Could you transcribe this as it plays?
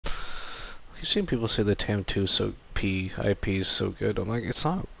You've seen people say the TAM 2IP is so good. I'm like, it's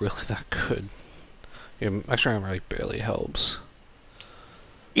not really that good. Yeah, extra armor like barely helps.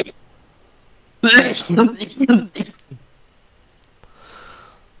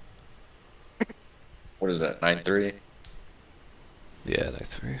 What is that? 9.3? Yeah, that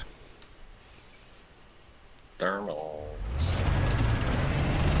 3. Thermals.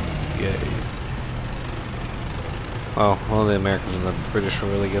 Yay. Oh, well, the Americans and the British will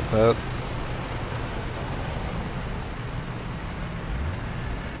really get that.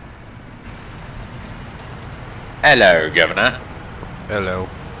 Hello, Governor. Hello.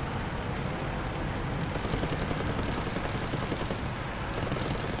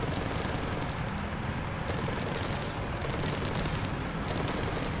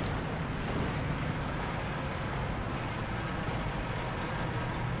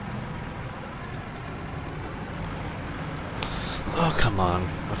 Oh, come on.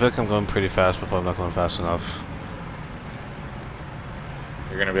 I feel like I'm going pretty fast, but I'm not going fast enough.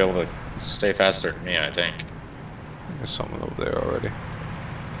 You're gonna be able to stay faster than me, I think. There's someone over there already.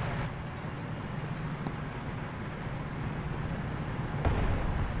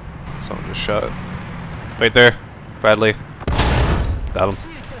 Someone just shot. Right there. Bradley. Got him.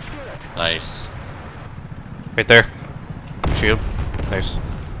 Nice. Right there. Shield. Nice.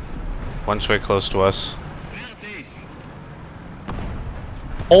 One's way close to us.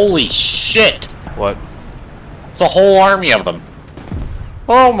 Holy shit! What? It's a whole army of them.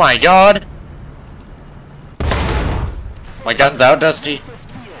 Oh my god! My gun's out, Dusty.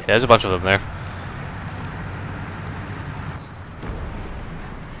 Yeah, there's a bunch of them there.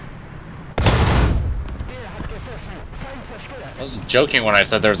 I was joking when I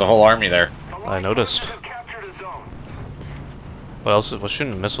said there was a whole army there. I noticed. What else? What's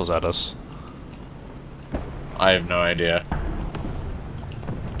shooting missiles at us? I have no idea.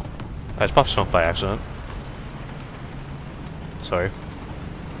 I just popped smoke by accident. Sorry.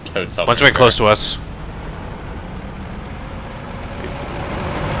 Toad's helping Bunch way me close to us.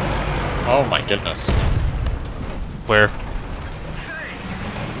 Oh my goodness. Where?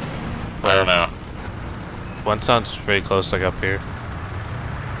 I don't know. One sounds pretty close, like up here.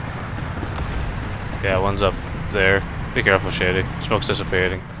 Yeah, one's up there. Be careful, Shady. Smoke's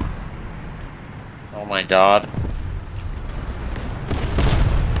dissipating. Oh my god.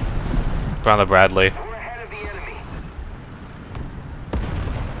 Found the Bradley.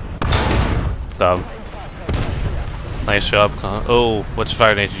 Dumb. Nice job, Con. Oh, what's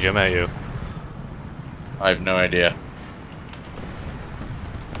firing ATGM at you? I have no idea.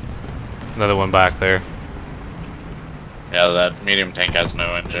 Another one back there. Yeah, that medium tank has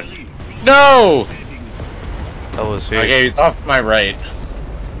no engine. No! That was he. Okay, he's off to my right.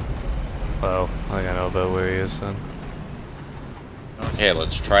 Well, I think I know about where he is then. Okay,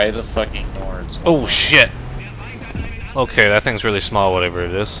 let's try the fucking Nords. Oh shit! Okay, that thing's really small, whatever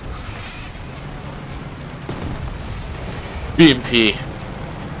it is. BMP.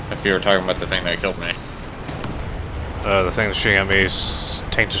 If you were talking about the thing that killed me. The thing that's shooting at me is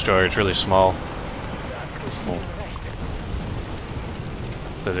tank destroyer. It's really small.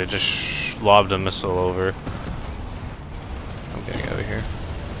 So they just lobbed a missile over. I'm getting out of here.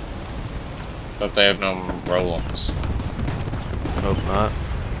 But they have no Rolands. Nope, not.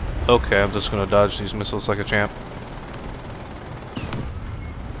 Okay, I'm just gonna dodge these missiles like a champ.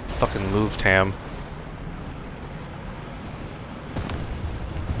 Fucking move, Tam.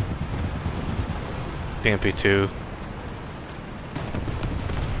 BMP2.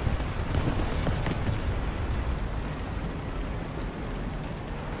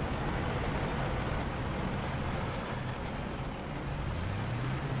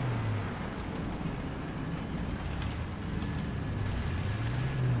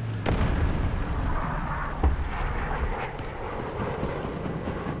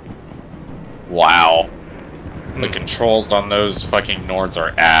 Wow. The controls on those fucking Nords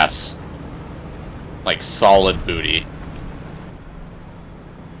are ass. Like solid booty.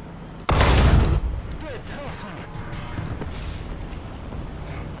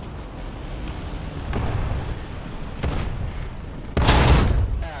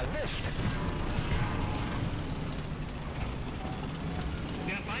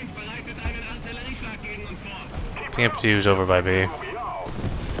 BMP2's over by B.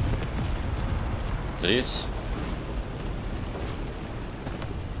 These?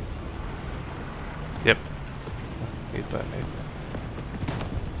 Yep. He's by me.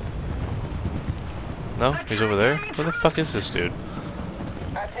 No? He's over there? Where the fuck is this dude?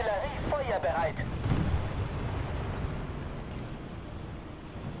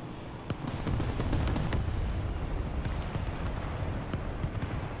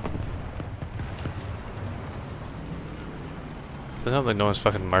 There's not like no one's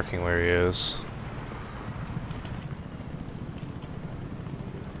fucking marking where he is.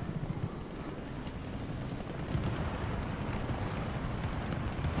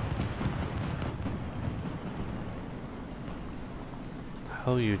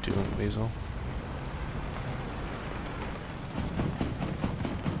 How you doing, Weasel?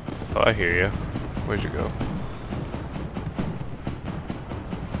 Oh, I hear you. Where'd you go?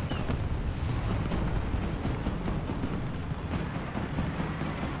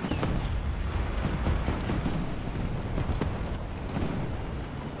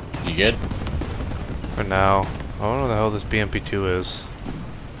 You good? For now. I don't know what the hell this BMP2 is.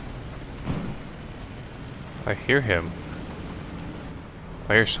 I hear him.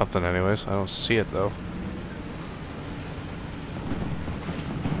 I hear something anyways. I don't see it though.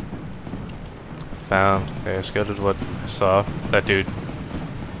 Found. Okay, I scouted what I saw. That dude.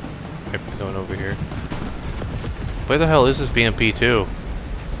 Maybe going over here. Where the hell is this BMP2?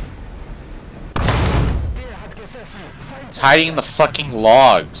 It's hiding in the fucking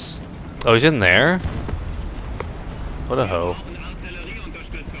logs. Oh, he's in there? What a hoe.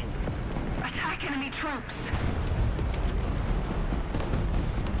 Attack enemy troops.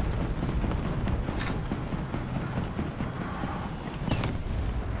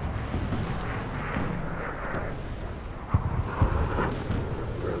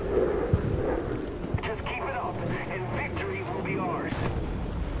 Just keep it up, and victory will be ours.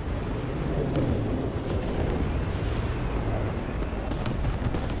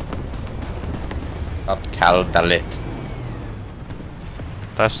 Not Caldalit.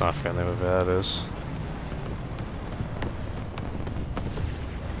 That's not friendly, but that is.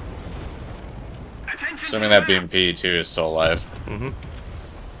 Assuming that BMP2 is still alive. Mm-hmm.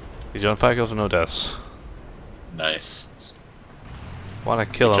 He's on 5 kills and no deaths. Nice. Wanna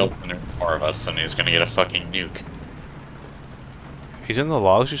kill him. Killed more of us, then he's gonna get a fucking nuke. He's in the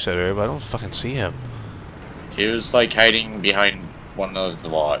logs you said earlier, but I don't fucking see him. He was like hiding behind one of the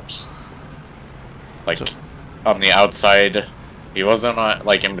logs. Like So- on the outside. He wasn't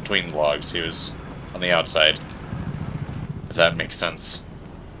like in between the logs, he was on the outside. If that makes sense.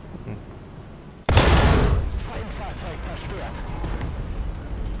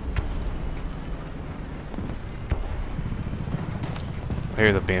 I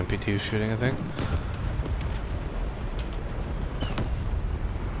hear the BMP2 shooting, I think.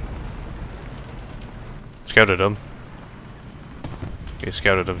 Scouted him. Okay,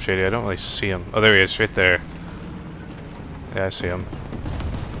 scouted him, Shady. I don't really see him. Oh, there he is, right there. Yeah, I see him.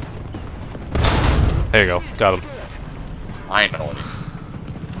 There you go. Got him. I know.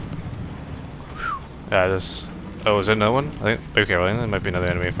 Yeah, this. Oh, is it no one? I think. Be careful. There might be another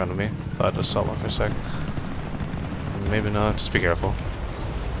enemy in front of me. Thought I just saw one for a sec. Maybe not. Just be careful.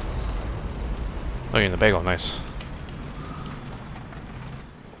 Oh, you're in the bagel. Nice.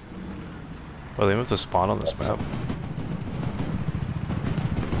 Well, they moved the spawn on this map.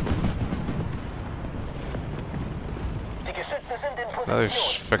 Another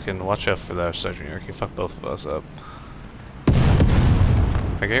frickin' watch out for that Sergeant York. You fucked both of us up.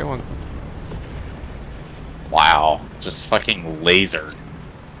 I get one. Wow. Just fucking lasered.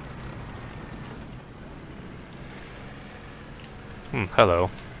 Hello.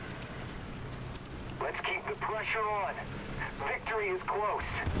 Let's keep the pressure on. Victory is close.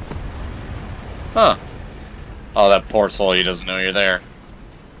 Huh. Oh, that poor soul, he doesn't know you're there.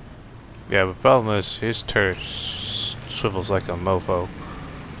 Yeah, but the problem is his turret swivels like a mofo.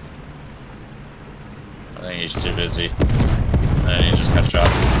 I think he's too busy. And he just got shot.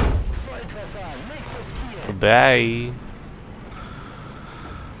 Bye.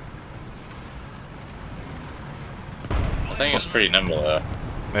 I think it's pretty nimble though.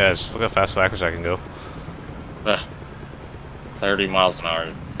 Yeah, just look how fast backwards I can go. 30 miles an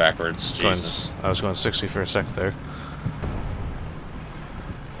hour backwards, Jesus. I was going 60 for a sec there.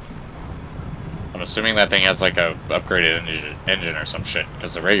 I'm assuming that thing has like a upgraded engine or some shit,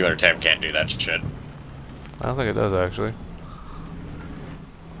 because the regular TAM can't do that shit. I don't think it does actually.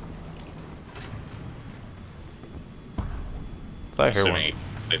 I hear one. Assuming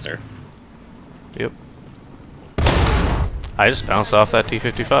laser. Yep. I just bounced off that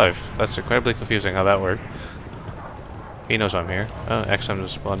T-55. That's incredibly confusing how that worked. He knows I'm here. XM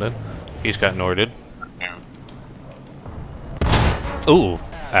just spawned in. He's got Norded. Yeah. Ooh!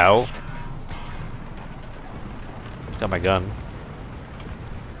 Ow. Got my gun.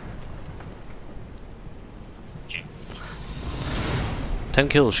 Ten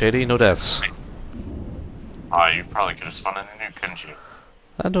kills, Shady, no deaths. You probably could have spun in a nuke, couldn't you?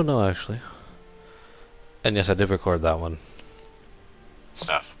 I don't know actually. And yes, I did record that one.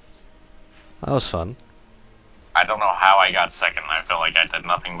 Stuff. That was fun. I don't don't know how I got second. I feel like I did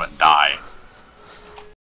nothing but die.